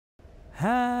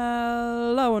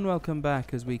Hello and welcome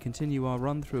back as we continue our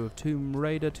run through of Tomb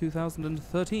Raider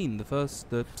 2013,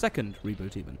 the second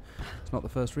reboot even. It's not the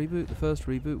first reboot. The first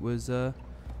reboot was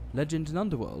Legend and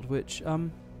Underworld, which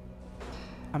I'm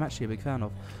actually a big fan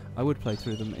of. I would play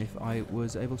through them if I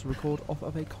was able to record off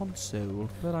of a console,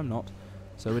 but I'm not.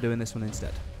 So we're doing this one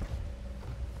instead.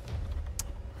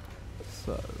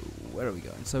 So where are we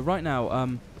going? So right now,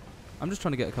 I'm just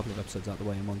trying to get a couple of episodes out of the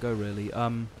way in one go, really.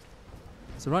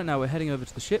 So right now we're heading over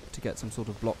to the ship to get some sort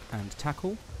of block and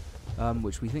tackle,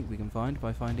 which we think we can find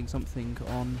by finding something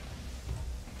on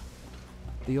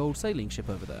the old sailing ship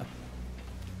over there.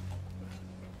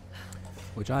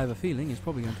 Which I have a feeling is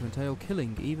probably going to entail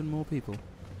killing even more people.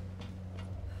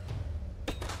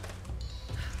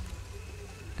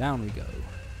 Down we go.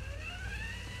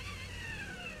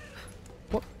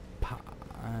 Whoop,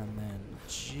 and then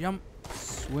jump,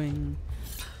 swing,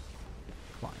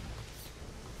 climb.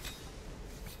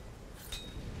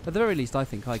 At the very least, I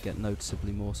think I get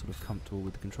noticeably more sort of comfortable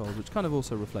with the controls, which kind of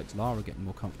also reflects Lara getting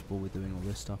more comfortable with doing all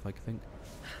this stuff, I think.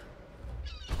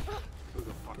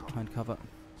 Get behind cover.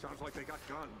 Sounds like they got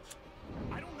guns.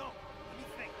 I don't know. Let me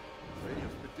think.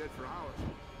 Radio's been dead for hours.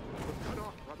 Cut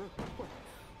off, brother.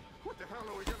 What the hell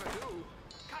are we gonna do?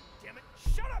 God damn it.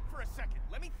 Shut up for a second.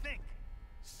 Let me think.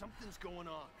 Something's going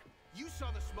on. You saw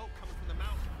the smoke coming from the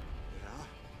mountain. Yeah,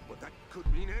 but that could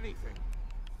mean anything.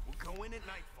 We'll go in at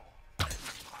nightfall.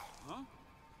 Huh?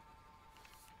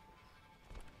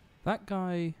 That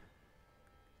guy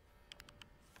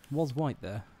was white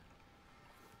there.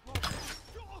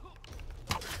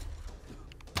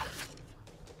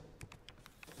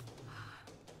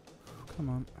 Come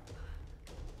on.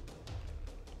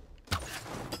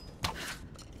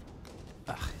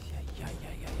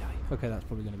 Okay, that's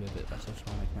probably going to be a bit better, so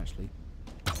I can actually...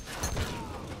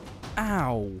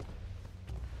 Ow!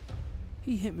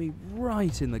 He hit me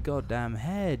right in the goddamn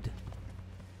head.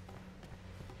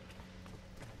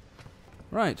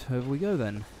 Right, over we go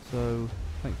then. So,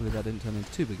 thankfully that didn't turn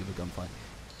into too big of a gunfight.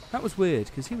 That was weird,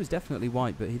 because he was definitely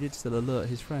white, but he did still alert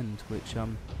his friend, which, is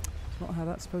not how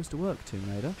that's supposed to work, Tomb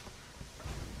Raider.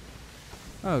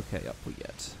 Okay, up we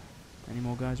get. Any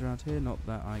more guys around here? Not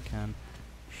that I can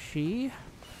see.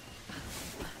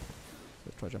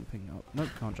 Let's try jumping up. Nope,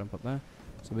 can't jump up there.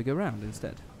 So we go round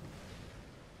instead.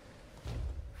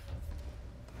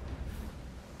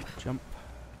 Jump.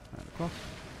 And across.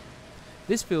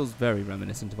 This feels very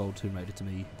reminiscent of old Tomb Raider to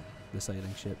me, the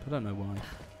sailing ship. I don't know why.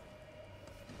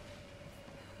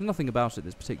 There's nothing about it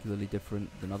that's particularly different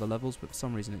than other levels, but for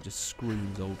some reason it just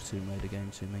screams old Tomb Raider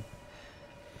game to me.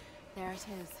 There it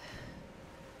is.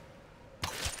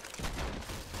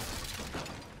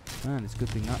 Man, it's a good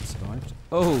thing that survived.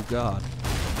 Oh, God.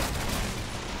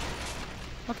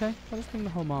 Okay, I'll just bring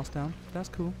the whole mast down. That's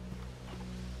cool.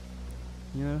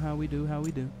 You know how we do, how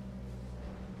we do.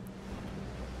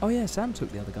 Oh, yeah, Sam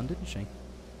took the other gun, didn't she?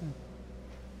 Yeah.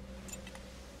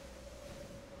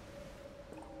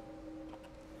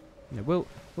 Yeah, we'll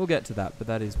get to that, but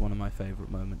that is one of my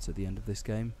favourite moments at the end of this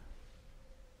game.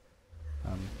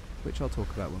 Which I'll talk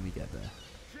about when we get there.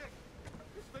 Shit!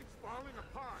 This thing's falling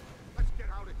apart. Let's get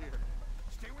out of here.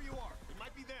 Stay where you are. It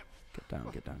might be them. Get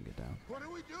down, get down, get down. What do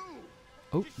we do?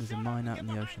 Oh, Just there's a shut up mine and out get in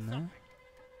the behind ocean there. something.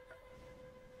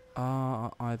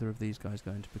 Are either of these guys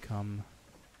going to become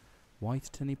white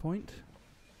at any point?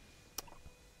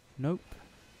 Nope.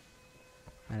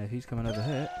 And if he's coming over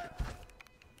here...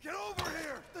 Get over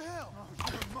here! What the hell? Oh,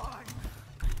 you're mine.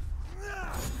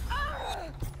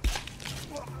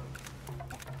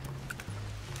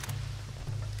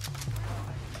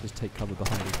 Just take cover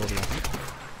behind his body, I think.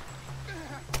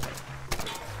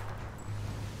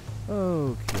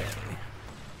 Okay.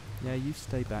 Yeah, you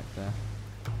stay back there.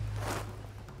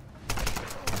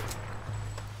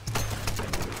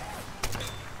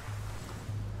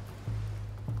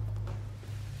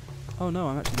 Oh no,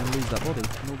 I'm actually going to lose that body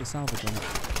and all the salvage on it.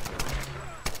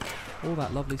 All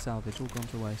that lovely salvage all gone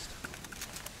to waste.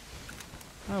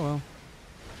 Oh well.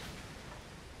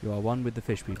 You are one with the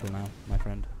fish people now, my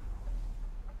friend.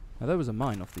 Now there was a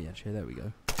mine off the edge here, there we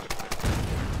go.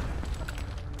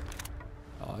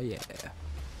 Oh yeah.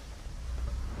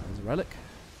 There's a relic.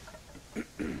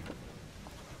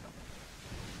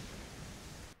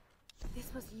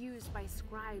 This was used by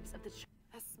scribes of the church.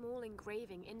 A small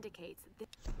engraving indicates this.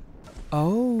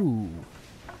 Oh.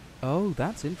 Oh,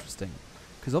 that's interesting.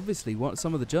 Because obviously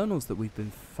some of the journals that we've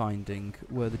been finding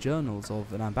were the journals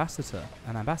of an ambassador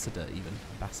even.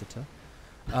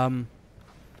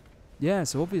 Yeah,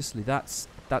 so obviously that's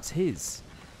his.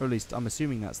 Or at least I'm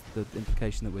assuming that's the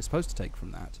implication that we're supposed to take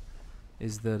from that.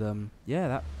 Is that, yeah,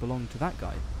 that belonged to that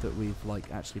guy that we've,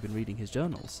 like, actually been reading his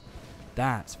journals.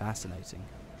 That's fascinating.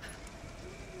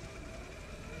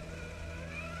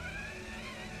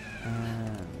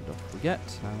 And off we get.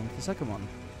 Now on to the second one.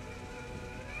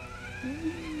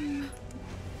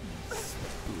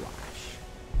 Splash.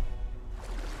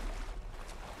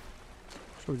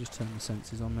 Shall we just turn the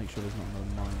sensors on, make sure there's not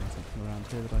another mine or something around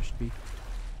here that I should be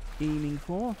aiming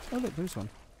for? Oh look, there's one.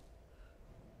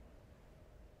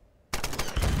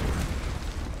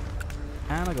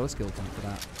 And I got a skill point for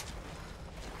that.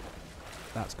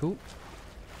 That's cool.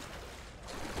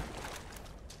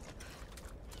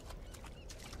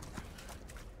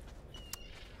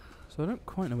 So I don't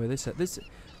quite know where this at. This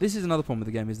is another problem with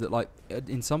the game, is that like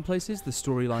in some places the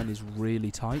storyline is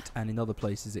really tight, and in other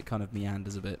places it kind of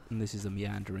meanders a bit, and this is a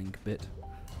meandering bit.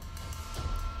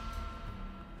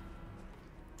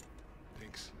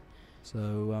 Thanks.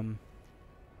 So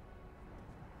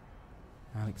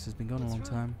Alex has been gone a long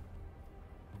time.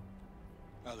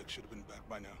 Alex should have been back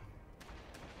by now.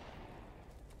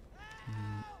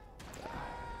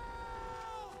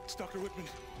 It's Dr. Whitman.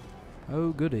 Oh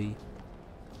goody.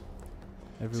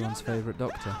 Everyone's favourite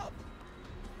doctor.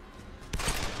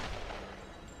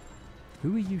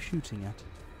 Who are you shooting at?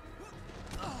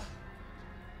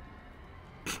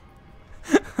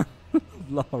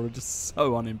 Lara just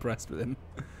so unimpressed with him.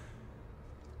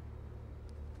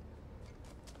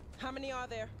 How many are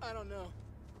there? I don't know.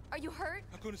 Are you hurt?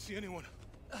 Not going to see anyone.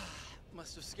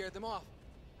 Must have scared them off.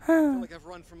 I feel like I've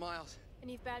run for miles.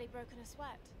 And you've barely broken a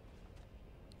sweat.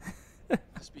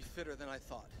 Must be fitter than I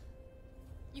thought.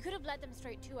 You could have led them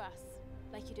straight to us,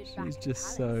 like you did back in She's the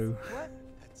just palace. so... What?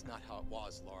 That's not how it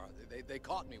was, Laura. They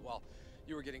caught me while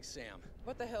you were getting Sam.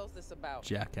 What the hell's this about?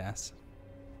 jackass.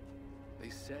 They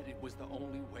said it was the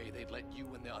only way they'd let you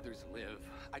and the others live.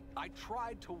 I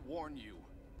tried to warn you.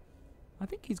 I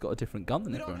think he's got a different gun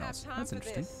than We don't everyone have else. time That's for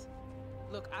interesting. this.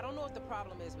 Look, I don't know what the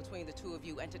problem is between the two of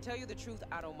you, and to tell you the truth,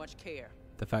 I don't much care.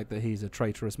 The fact that he's a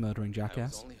traitorous, murdering I was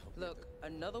jackass. only hoping Look,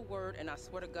 another word, and I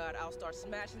swear to God, I'll start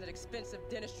smashing that expensive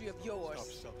dentistry of yours.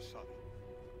 Stop.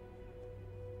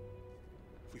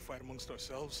 If we fight amongst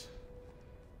ourselves,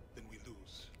 then we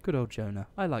lose. Good old Jonah.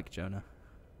 I like Jonah.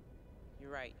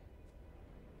 You're right.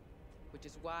 Which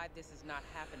is why this is not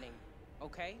happening,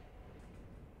 okay?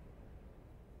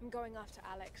 I'm going off to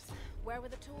Alex. Where were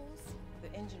the tools?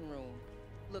 The engine room.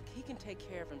 Look, he can take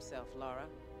care of himself, Laura.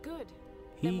 Good.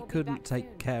 Then He we'll be couldn't back take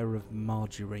soon. care of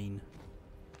margarine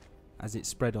as it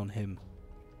spread on him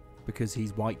because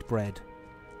he's white bread.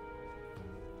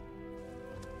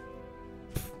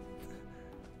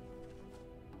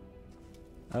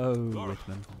 Oh, Laura,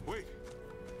 Whitman. wait.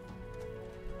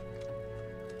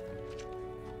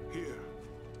 Here,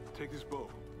 take this bow.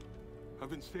 I've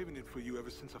been saving it for you ever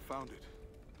since I found it.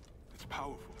 It's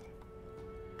powerful.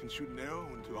 Can shoot an arrow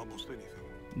into almost anything.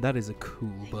 That is a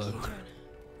cool bow.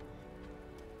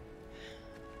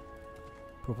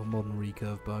 Proper modern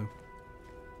recurve bow.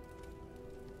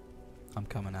 I'm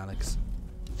coming, Alex.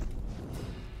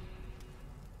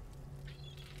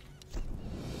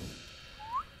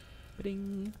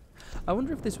 Ba-ding. I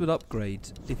wonder if this would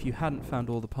upgrade if you hadn't found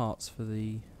all the parts for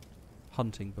the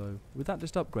hunting bow. Would that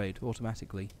just upgrade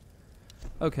automatically?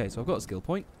 Okay, so I've got a skill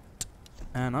point,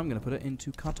 and I'm going to put it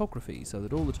into cartography so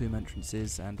that all the tomb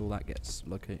entrances and all that gets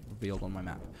revealed on my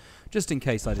map. Just in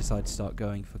case I decide to start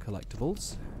going for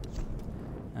collectibles.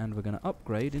 And we're going to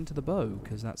upgrade into the bow,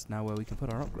 because that's now where we can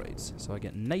put our upgrades. So I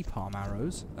get napalm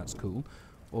arrows, that's cool,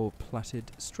 or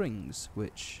plaited strings,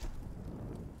 which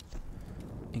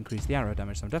increase the arrow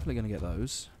damage, so I'm definitely going to get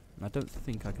those. And I don't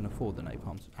think I can afford the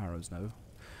napalm arrows, no.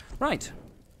 Right,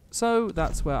 so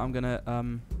that's where I'm going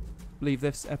to leave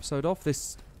this episode off.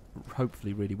 This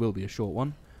hopefully really will be a short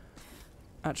one.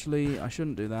 Actually, I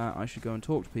shouldn't do that. I should go and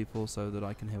talk to people so that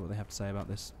I can hear what they have to say about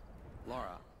this.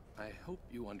 Laura, I hope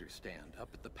you understand. Up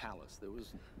at the palace, there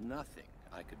was nothing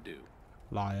I could do.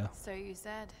 Liar. So you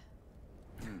said.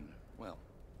 Well,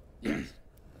 yes.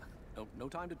 No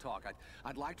time to talk.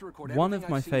 I'd like to record One everything of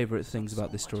my I've seen. favourite So things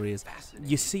about this much story is fascinating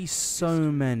you see so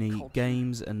history, many culture.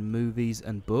 games and movies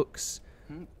and books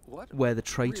What? where the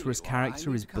traitorous Really, Laura, I character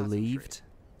need is to concentrate. believed,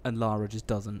 and Lara just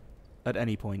doesn't. At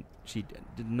any point, she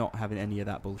did not having any of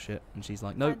that bullshit, and she's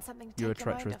like, nope, Find something to you're a take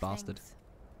your mind treacherous off bastard. things.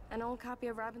 An old copy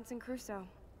of Robinson Crusoe.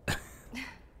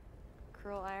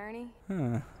 Cruel irony.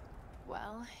 Huh,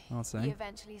 Well, I'll he say.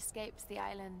 eventually escapes the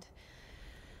island.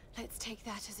 Let's take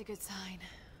that as a good sign.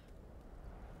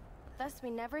 Thus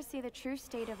we never see the true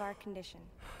state of our condition,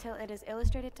 till it is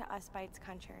illustrated to us by its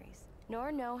contraries,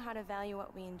 nor know how to value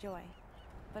what we enjoy,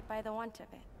 but by the want of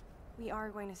it. We are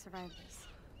going to survive this.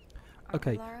 Aren't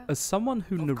we, Okay, Lara? as someone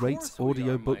who Of narrates course we are,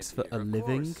 my audiobooks for dear, a of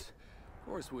living, course. Of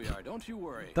course we are. Don't you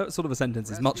worry. That sort of a sentence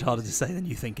is much harder to say than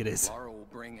you think it is. Laura will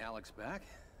bring Alex back.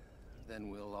 Then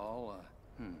we'll all,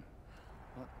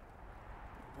 What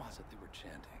was it they were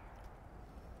chanting?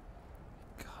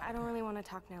 I don't really want to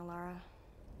talk now, Lara.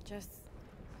 Just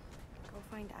go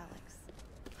find Alex.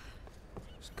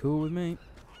 It's cool with me.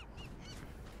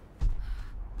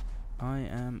 I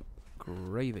am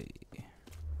gravy.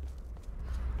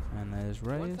 And there's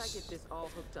Reyes. Once I get this all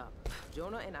hooked up,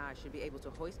 Jonah and I should be able to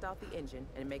hoist out the engine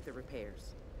and make the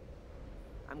repairs.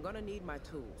 I'm gonna need my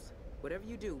tools. Whatever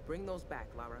you do, bring those back,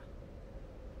 Lara.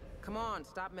 Come on,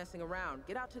 stop messing around.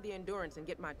 Get out to the Endurance and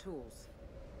get my tools.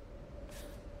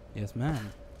 Yes,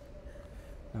 ma'am.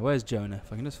 Now, where's Jonah?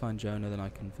 If I can just find Jonah, then I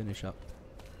can finish up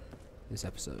this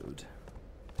episode.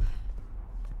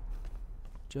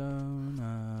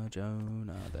 Jonah,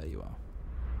 Jonah, there you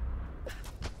are.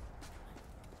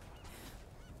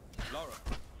 Lara,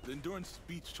 the Endurance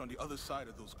beached on the other side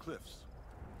of those cliffs.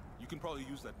 You can probably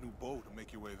use that new bow to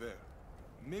make your way there.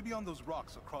 Maybe on those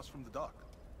rocks across from the dock.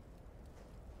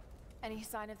 Any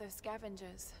sign of those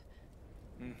scavengers?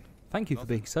 Thank you for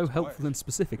being so helpful and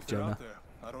specific, If they're Jonah. out there,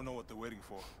 I don't know what they're waiting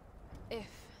for. If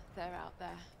they're out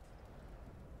there.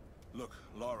 Look,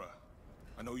 Lara,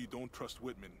 I know you don't trust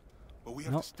Whitman, but we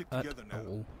have Not to stick at together now.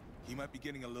 all. He might be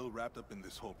getting a little wrapped up in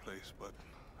this whole place, but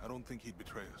I don't think he'd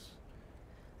betray us.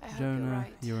 I hope Jonah, you're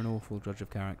right. you're an awful judge of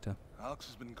character. Alex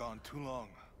has been gone too long.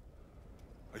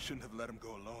 I shouldn't have let him go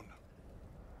alone.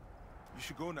 You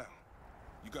should go now.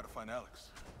 You gotta find Alex.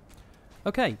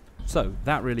 Okay, so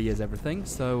that really is everything.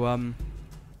 So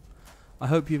I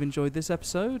hope you've enjoyed this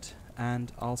episode,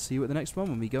 and I'll see you at the next one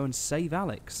when we go and save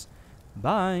Alex.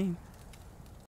 Bye!